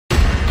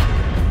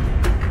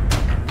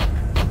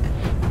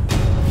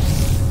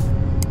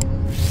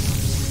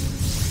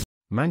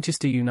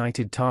Manchester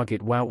United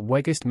target Wout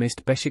Weghorst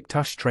missed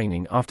Besiktas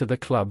training after the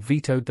club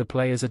vetoed the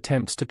player's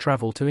attempts to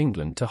travel to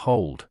England to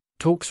hold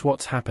talks.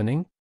 What's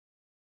happening?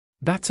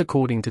 That's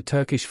according to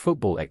Turkish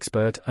football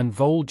expert and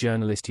Vol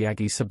journalist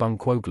Yagi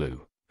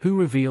Sabunkoglu, who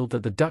revealed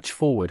that the Dutch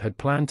forward had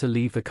planned to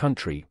leave the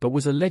country but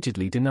was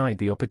allegedly denied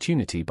the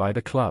opportunity by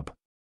the club.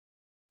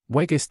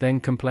 Weghorst then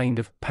complained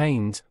of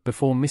pains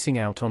before missing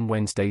out on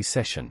Wednesday's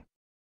session.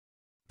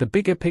 The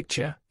bigger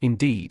picture,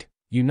 indeed.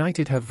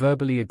 United have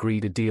verbally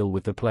agreed a deal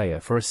with the player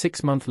for a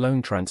 6-month loan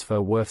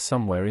transfer worth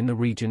somewhere in the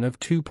region of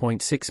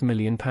 £2.6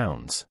 million,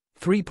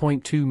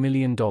 $3.2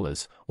 million,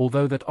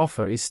 although that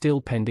offer is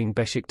still pending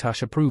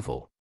Besiktas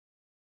approval.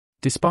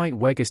 Despite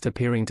Weghorst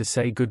appearing to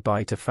say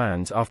goodbye to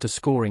fans after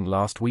scoring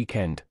last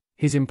weekend,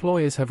 his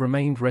employers have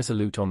remained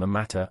resolute on the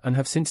matter and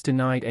have since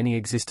denied any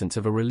existence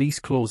of a release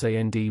clause.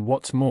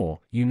 What's more,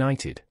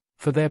 United,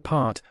 for their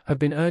part, have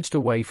been urged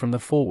away from the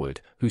forward,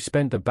 who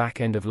spent the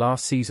back end of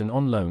last season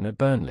on loan at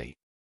Burnley.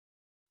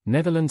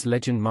 Netherlands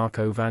legend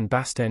Marco van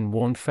Basten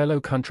warned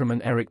fellow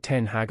countryman Erik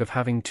ten Hag of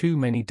having too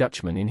many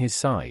Dutchmen in his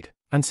side,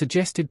 and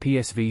suggested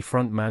PSV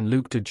frontman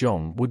Luc de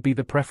Jong would be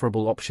the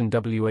preferable option.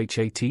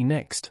 WHAT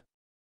next?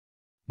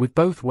 With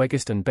both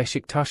Weghorst and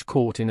Besiktas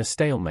caught in a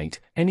stalemate,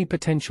 any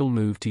potential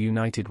move to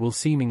United will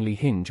seemingly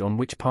hinge on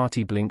which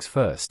party blinks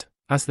first,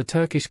 as the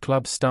Turkish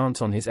club's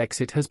stance on his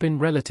exit has been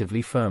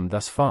relatively firm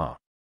thus far.